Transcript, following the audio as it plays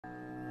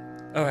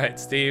Alright,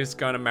 Steve's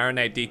going to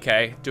marinate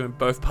DK, doing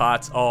both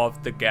parts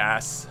of the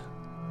gas.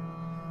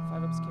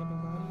 5-up's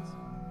camping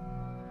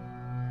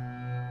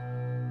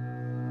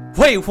bodies.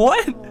 Wait,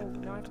 what? Oh,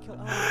 now I have to kill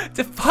Ellum.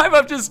 Did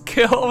 5-up just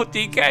kill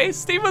DK?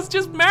 Steve was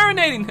just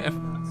marinating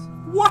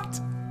him.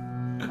 What?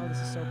 Oh, this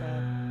is so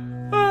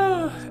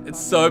bad. It's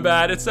so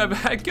bad, it's so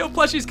bad. Kill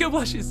plushies, kill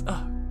plushies.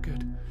 Oh,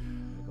 good. I'm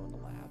gonna go in the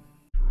lab.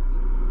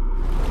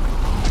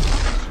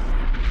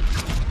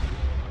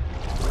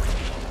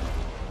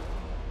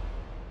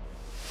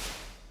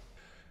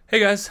 Hey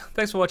guys,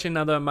 thanks for watching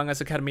another Among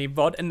Us Academy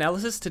VOD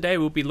analysis. Today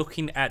we'll be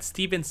looking at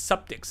Steven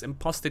Suptic's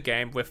Impostor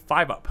game with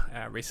 5-up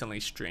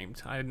recently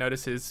streamed. I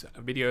noticed his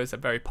videos are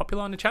very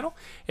popular on the channel.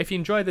 If you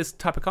enjoy this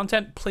type of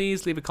content,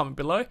 please leave a comment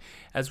below,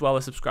 as well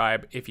as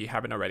subscribe if you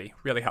haven't already.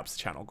 Really helps the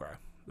channel grow.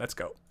 Let's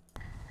go.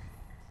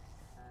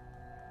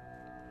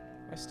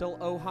 I still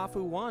owe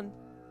Hafu one.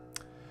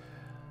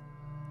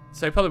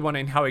 So you're probably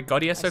wondering how he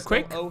got here so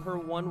quick. I still owe her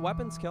one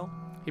weapons kill.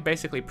 He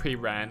basically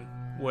pre-ran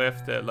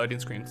with the loading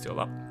screen still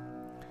up.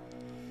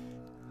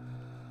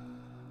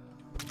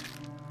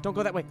 Don't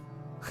go that way.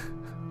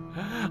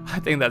 I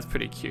think that's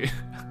pretty cute.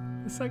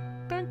 It's like,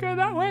 don't go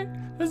that way.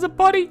 There's a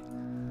body.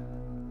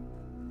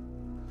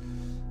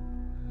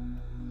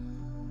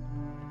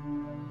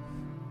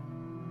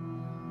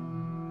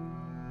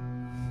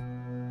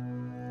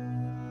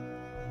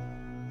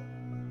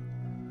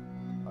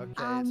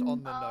 Okay, it's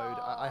on the node.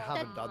 I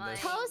haven't done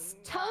this.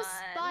 Toast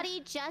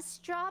body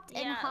just dropped,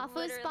 and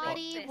Hafu's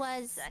body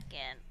was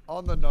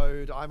On the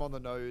node, I'm on the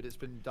node. It's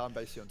been done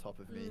basically on top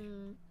of me.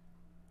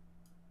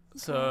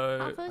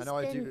 So I know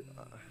I do.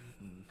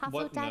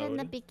 Hafu died in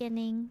the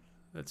beginning.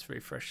 let's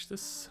refresh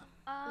this.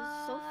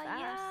 So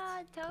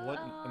fast. Yeah, What?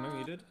 Am I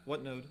muted?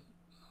 What node?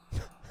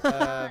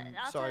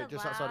 Sorry,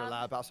 just outside the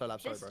lab. Outside lab,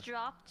 sorry, this bro.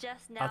 dropped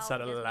just now.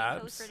 Outside of the because me and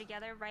labs? Toast were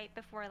together right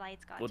before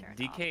lights got Well, turned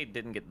DK off.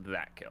 didn't get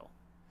that kill.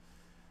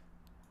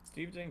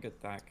 Steve didn't get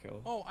that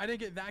kill. Oh, I didn't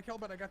get that kill,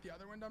 but I got the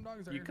other one, dumb dog.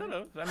 Is that You what could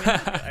you're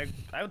have. I mean,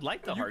 I would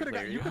like to saying? hard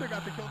clear You you. could have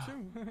got the kill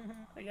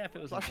too. Yeah, if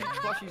it was.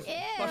 Plushies, Ew.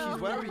 plushies,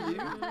 where are you?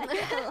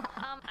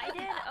 I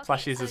did. Okay,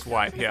 Flashies so is Toast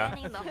white, was yeah.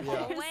 standing the Yeah.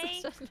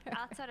 hallway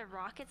outside of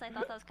rockets. I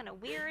thought that was kind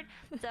of weird.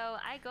 So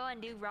I go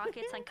and do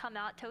rockets and come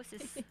out. Toast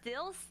is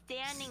still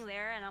standing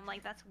there, and I'm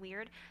like, that's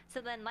weird.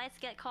 So then lights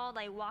get called.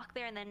 I walk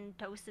there, and then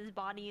Toast's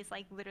body is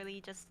like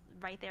literally just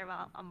right there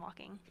while I'm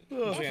walking.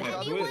 Janet,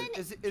 who anyone-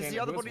 Is Janet, the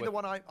other who was body the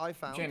with- one I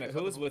found? Janet,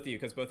 who was with you?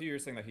 Because both of you are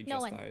saying that he No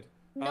just one. died.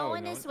 No Oh,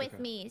 one no is one? with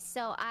Okay. me,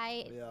 so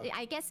Yeah.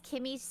 I guess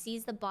Kimmy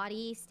sees the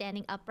body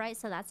standing upright,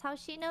 so that's how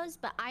she knows.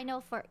 But I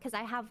know because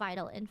I have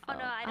vital info. Oh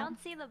no, I don't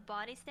see the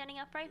body standing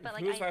upright, but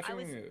like Who's I vouching-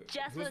 was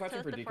just who's with vouching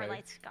Toast for before DK?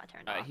 lights got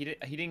turned off. He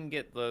didn't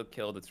get the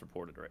kill that's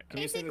reported right now. Can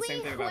you say the Basically,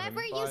 same thing about him?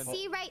 whoever you Fine.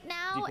 see right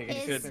now DK, can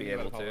you say the is same be thing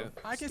able about to. Paulo?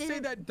 I can say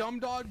that dumb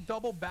dog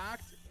double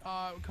backed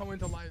go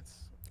into lights.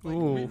 Like,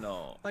 Ooh.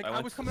 No. I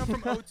went was coming up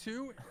from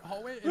O2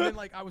 hallway, and then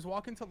like I was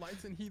walking to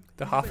lights, and he.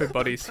 The he was, Hafu like,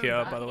 body's turned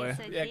here, back. by the way.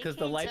 So Yeah, 'cause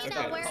the DK lights took are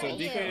over where So are you?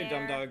 DK,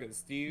 dumb dog,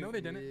 Steve. No,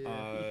 they didn't.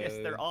 yes,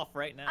 they're off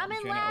right now. I'm in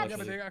Janet, labs. Yeah,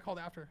 but they got called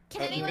after.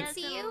 Can Okay. anyone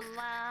see you?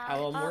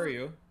 Ellum, where are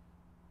you?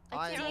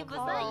 I'm Steve, on was that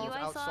you I saw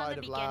in outside the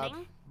of lab.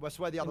 beginning? That's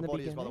where the In other the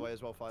body is, by the beginning? way,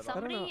 as well. 5-up.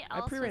 Somebody know. I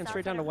else pre-ran was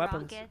straight down outside to of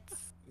weapons.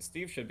 rockets.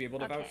 Steve should be able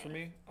to vouch for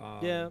me.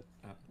 Yeah.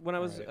 When I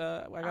was,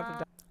 alright. I got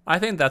the. I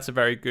think that's a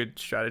very good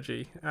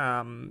strategy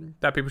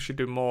that people should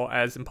do more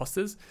as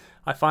imposters.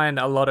 I find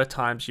a lot of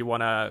times you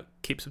want to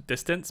keep some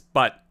distance,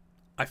 but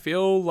I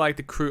feel like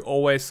the crew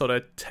always sort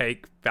of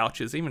take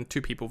vouchers, even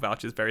 2 people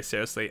vouchers, very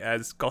seriously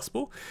as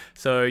gospel.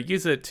 So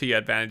use it to your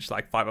advantage,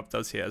 like 5-up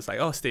does here. It's like,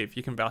 oh, Steve,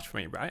 you can vouch for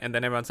me, right? And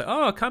then everyone's like,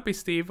 oh, it can't be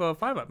Steve or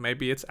 5-up.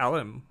 Maybe it's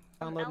Ellum.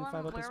 Downloading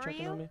Ellum, 5-up is where were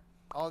checking you? on me.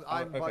 I'm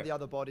by okay. the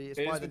other body. It's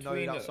It by is the node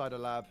between outside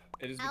of lab.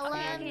 It is Ellum,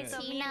 between. Okay, so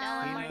me and Tina.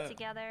 Ellum are Tina.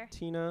 together.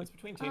 Tina. It's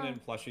between Tina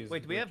and plushies.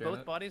 Wait, do we with have both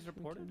Janet. bodies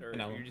reported, or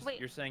And Ellum. you're just Wait,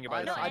 you're saying you're I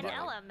by the know, side? I and don't-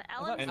 Ellum.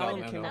 thought Ellum Ellum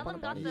got came up on a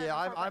got body. the Yeah,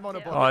 I'm on a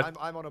too. body.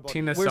 Oh, I'm on a body.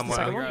 Tina's Where's somewhere.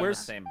 the second You're one? on the Where's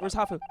same Where's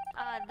body.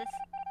 Hafu? This.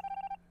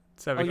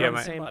 It's over Oh, you're here, on the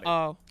mate. same. Body.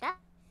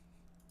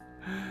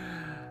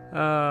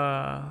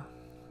 Oh.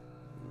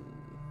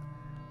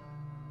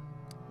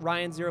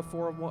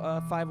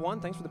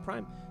 Ryan0451, thanks for the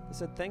prime. They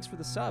said thanks for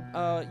the sub.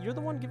 You're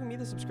the one giving me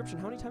the subscription.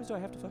 How many times do I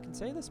have to fucking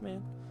say this,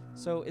 man?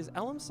 So is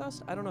Ellum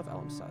sussed? I don't know if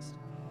Ellum's sussed,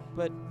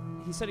 but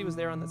he said he was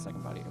there on that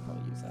second body. I'll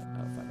probably use that.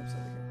 5-up's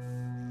over here.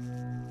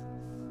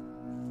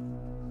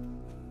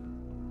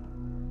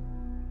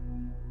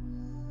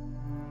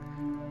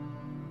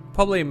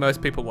 Probably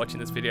most people watching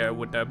this video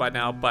would know by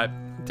now, but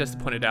just to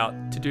point it out,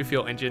 to do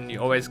fuel engine, you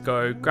always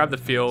go grab the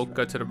fuel,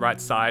 go to the right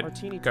side,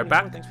 Martini go 24,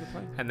 back, thanks for the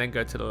prime. and then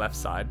go to the left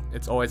side.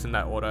 It's always in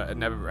that order. It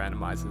never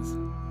randomizes.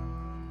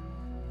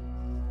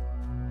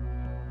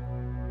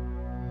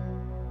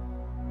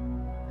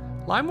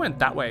 Lime went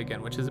that way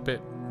again, which is a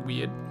bit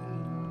weird.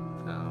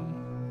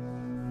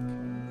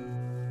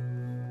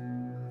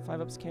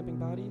 5-up's camping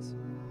bodies.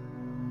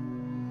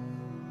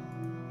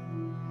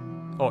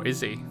 Or is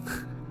he?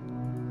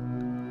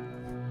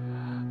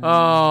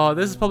 Oh,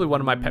 this is probably one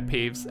of my pet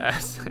peeves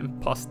as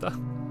imposter.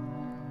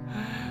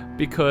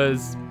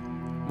 Because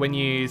when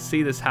you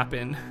see this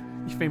happen,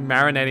 You've been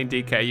marinating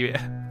DK. You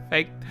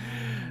faked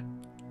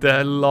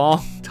the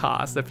long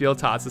task, the field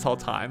task this whole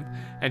time,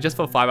 and just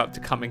for 5-up to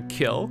come and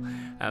kill,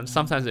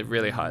 sometimes it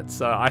really hurts.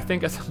 So I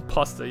think as an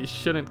imposter, you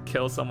shouldn't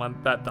kill someone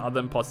that the other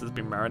imposter's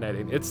been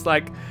marinating. It's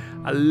like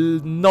a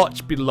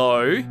notch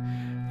below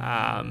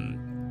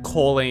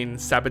calling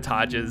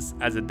sabotages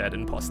as a dead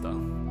imposter.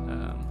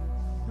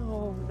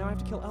 No, now I have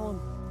to kill Ellum.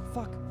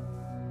 Fuck.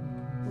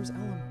 Where's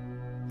Ellum?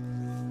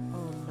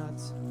 Oh,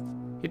 nuts.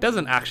 He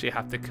doesn't actually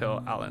have to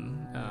kill Alan.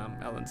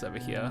 Alan's over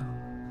here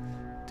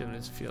doing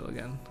his field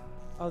again.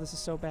 Oh, this is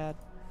so bad.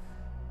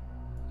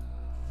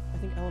 I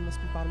think Ellum must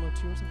be bottom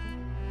 02 or something.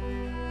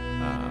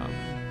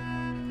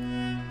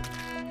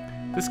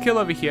 This kill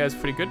over here is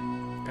pretty good.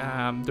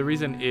 The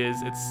reason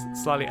is it's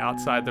slightly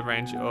outside the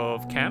range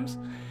of cams,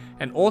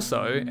 and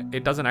also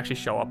it doesn't actually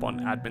show up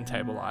on admin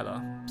table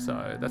either,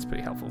 so that's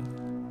pretty helpful. I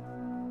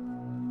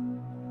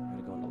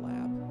gotta go in the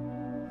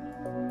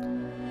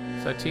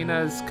lab. So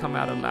Tina's come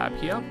out of lab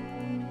here.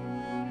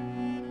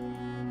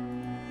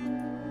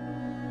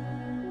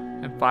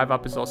 And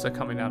 5-up is also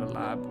coming out of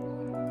lab.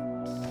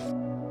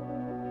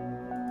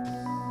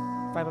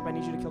 5-up, I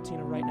need you to kill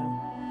Tina right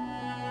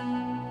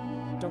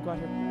now. Don't go out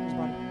here. There's a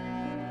body.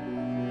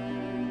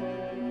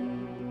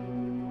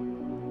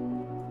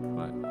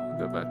 Right,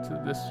 go back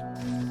to this.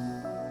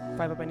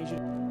 5-up, I need you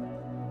to... I'm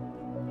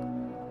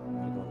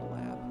gonna go in the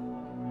lab.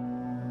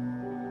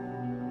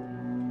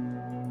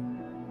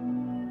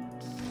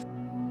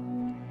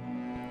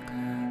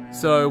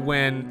 So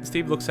when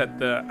Steve looks at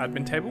the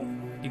admin table,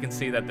 you can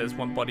see that there's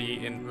one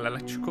body in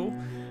electrical,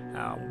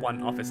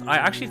 one office. I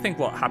actually think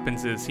what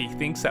happens is he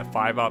thinks that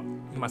 5-up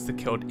must have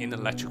killed in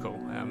electrical.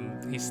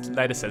 He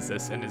later says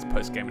this in his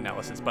post-game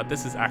analysis, but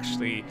this is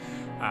actually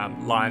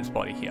Lion's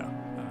body here.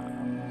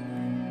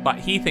 But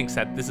he thinks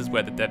that this is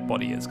where the dead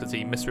body is because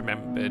he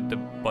misremembered the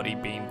body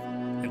being,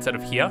 instead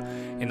of here,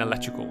 in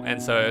electrical.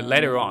 And so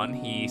later on,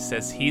 he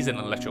says he's in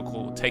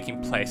electrical,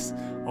 taking place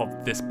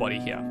of this body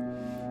here.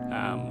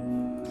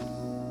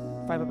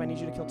 5-up, I need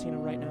you to kill Tina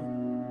right now.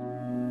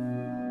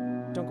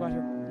 Don't go out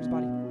here. There's a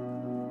body.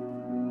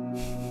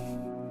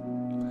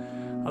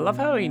 I love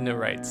how he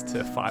narrates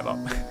to 5-up.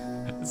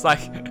 It's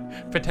like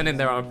pretending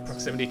they're on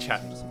proximity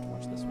chat. I just have to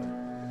watch this way.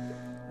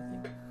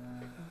 I think.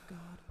 Oh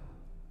god.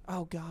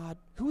 Oh god.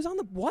 Who's on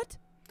the what?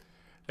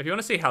 If you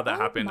want to see how that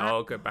happened, my-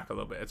 I'll go back a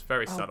little bit. It's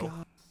very subtle.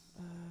 God.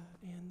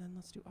 And then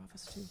let's do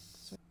office 2.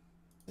 So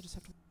I just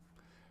have to.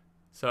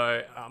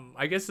 So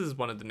I guess this is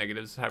one of the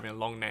negatives of having a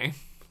long name,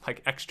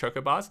 like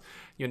xChocoBars.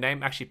 Your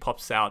name actually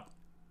pops out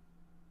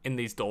in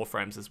these door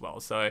frames as well.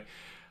 So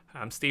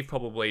Steve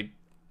probably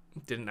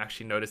didn't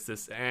actually notice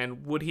this.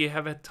 And would he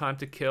have had time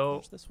to kill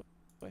Watch this way.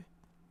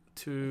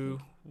 2,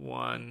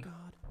 1? God.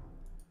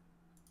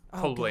 Oh,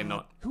 Probably God.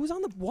 not. Who's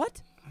on the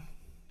what?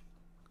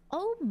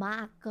 Oh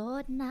my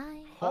god,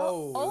 nice.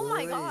 Oh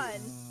my god.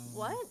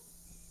 What?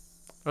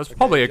 It was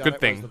probably a Janet,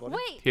 good where's thing the body?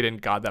 Wait, he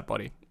didn't guard that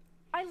body.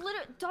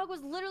 dog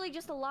was literally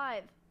just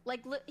alive.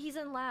 Like, he's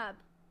in lab.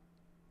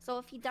 So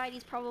if he died,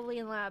 he's probably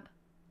in lab.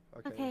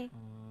 Okay.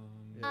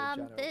 Yeah,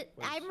 Janet,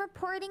 where's- I'm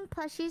reporting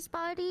Plushy's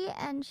body,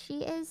 and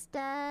she is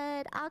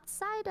dead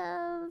outside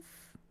of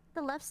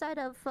the left side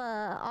of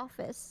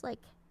office, like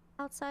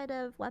outside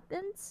of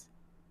weapons.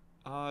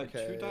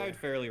 Two died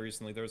fairly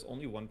recently. There was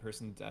only one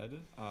person dead.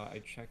 I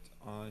checked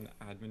on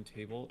admin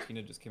table.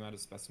 Tina just came out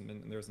as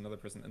specimen, and there was another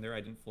person in there.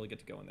 I didn't fully get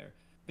to go in there.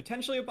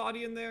 Potentially a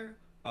body in there,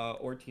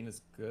 or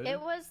Tina's good. It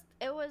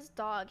was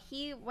dog.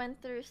 He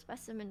went through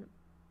specimen,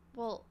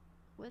 well,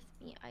 with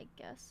me, I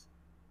guess.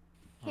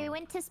 He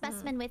went to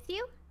specimen with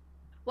you?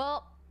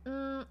 Well,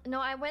 no,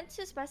 I went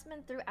to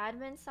specimen through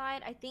admin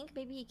side. I think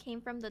maybe he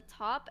came from the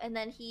top, and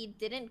then he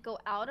didn't go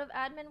out of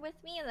admin with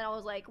me, and then I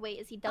was like, wait,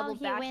 is he double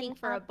he backing went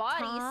for a up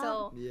body? top.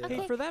 So Yeah.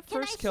 Hey, for that Can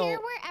first I kill. hear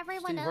where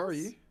everyone Steve, else? where are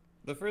you?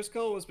 The first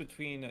kill was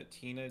between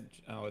Tina.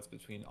 Oh, it's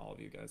between all of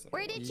you guys.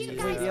 Where did Yeah. you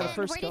Yeah, guys the end?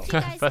 first Where kill. did you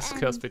guys First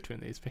end? kills between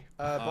these people.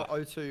 But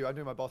O2, I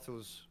knew my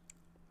bottles.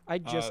 I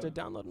just did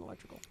download an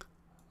electrical.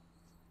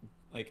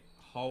 Like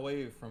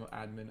hallway from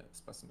admin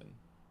specimen.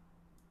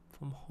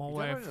 From You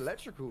hallway. downloaded an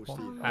electrical,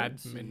 from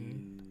Steve.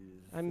 admin.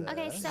 I'm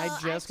Okay, so I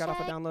just got off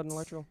of checked- download an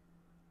electrical.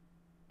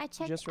 I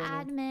checked Just right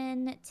now.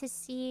 admin to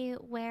see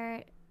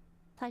where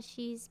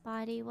Plushy's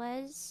body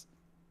was.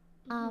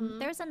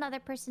 There was another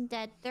person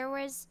dead. There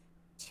was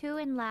 2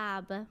 in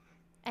lab.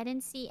 I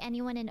didn't see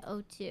anyone in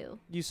O2.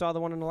 You saw the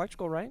one in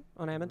electrical, right?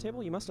 On admin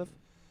table? You must have.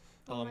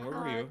 Oh my Where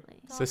were you?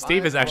 God. So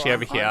Steve is actually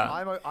over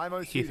I'm here.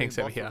 O2 He thinks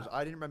in over here. bottles.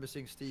 I didn't remember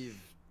seeing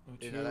Steve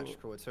in O2.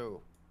 electrical at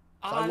all. So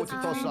I walked it's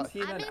across between like,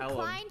 Tina I'm and Ellum.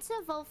 inclined to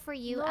vote for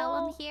you, No.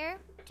 Ellum, here.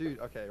 dude,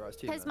 okay, right, it's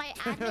Tina. Because my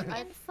admin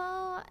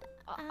info...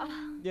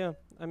 Yeah,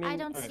 I mean. I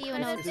don't Alright. see you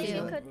in I think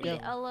O2. it could be Yeah.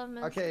 Ellum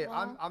as Okay,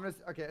 well. I'm gonna.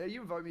 Okay,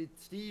 you vote me.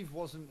 Steve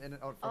wasn't in it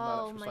from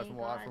Oh electrical my side from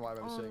what I God.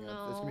 remember Oh seeing.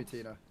 It's gonna be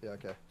Tina. Yeah,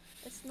 okay.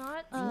 It's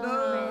not.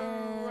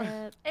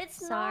 No.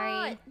 It's Sorry.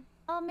 not.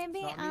 Oh,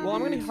 maybe... Not me. Well,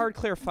 I'm gonna hard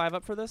clear 5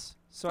 up for this,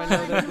 so I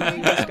know that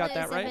you guys got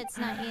that right. If it's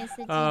not me, it's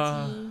the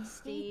Uh, GG.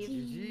 Steve.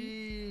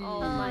 GG.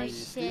 Oh my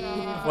shit.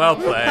 Well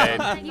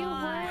played. You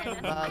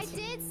won. I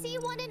did see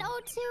one in O2.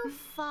 too.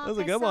 Fuck. was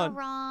a good I'm so one.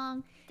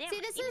 wrong. Damn, See,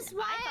 this even is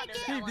why I thought it was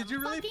get Steve, did you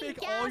really fucking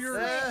fake all your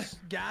gaslit.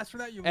 gas for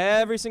that? You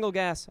Every single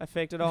gas. I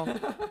faked it all.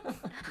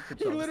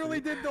 you literally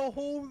did the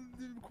whole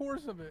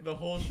course of it. The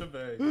whole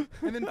shebang.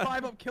 And then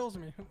 5-up kills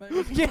me. That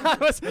was- Yeah,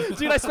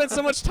 dude, I spent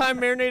so much time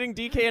marinating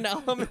DK and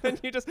Ellum, and then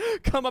you just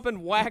come up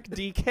and whack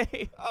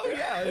DK. Oh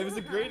yeah, it was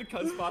a great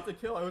spot to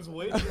kill. I was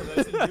waiting for that.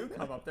 I said you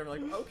come up there.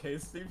 I'm like, okay,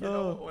 Steve, you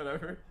know,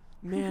 whatever.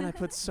 Man, I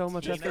put so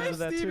much This effort guy into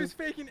that Steve too. is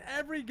faking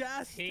every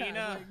gas tag.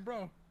 Tina. Like,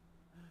 bro,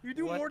 you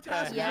do What more the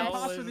tasks as an hell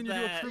imposter was than you do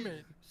a that?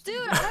 crewmate. Dude,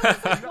 I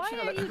was like, why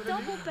are you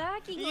double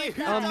backing like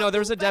that? No, there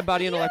was a dead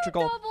body in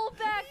electrical. Double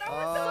back. That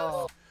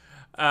was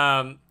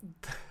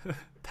so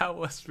That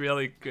was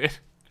really good.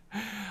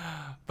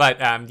 But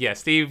yeah,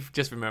 Steve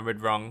just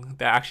remembered wrong.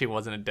 There actually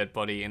wasn't a dead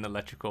body in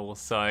electrical,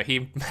 so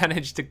he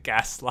managed to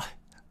gaslight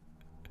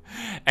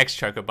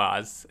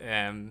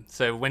xChocoBars.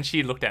 So when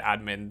she looked at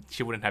admin,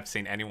 she wouldn't have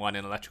seen anyone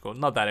in electrical.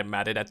 Not that it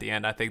mattered at the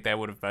end. I think they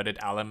would have voted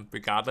Ellum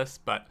regardless.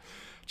 But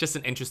just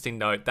an interesting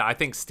note that I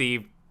think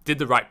Steve did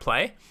the right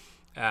play.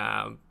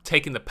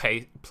 Taking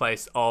the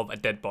place of a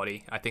dead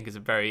body, I think, is a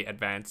very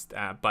advanced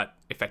but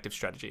effective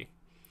strategy.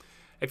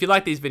 If you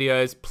like these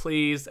videos,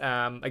 please,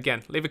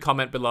 again, leave a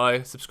comment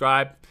below,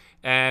 subscribe,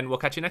 and we'll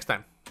catch you next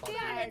time.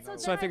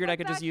 So I figured I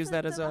could just use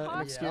that as an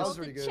That excuse. was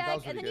really good. That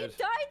was really good.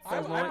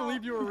 I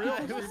believe you were real.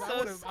 I was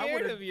so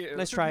scared of you.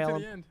 Nice try, To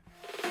Ellum. the end.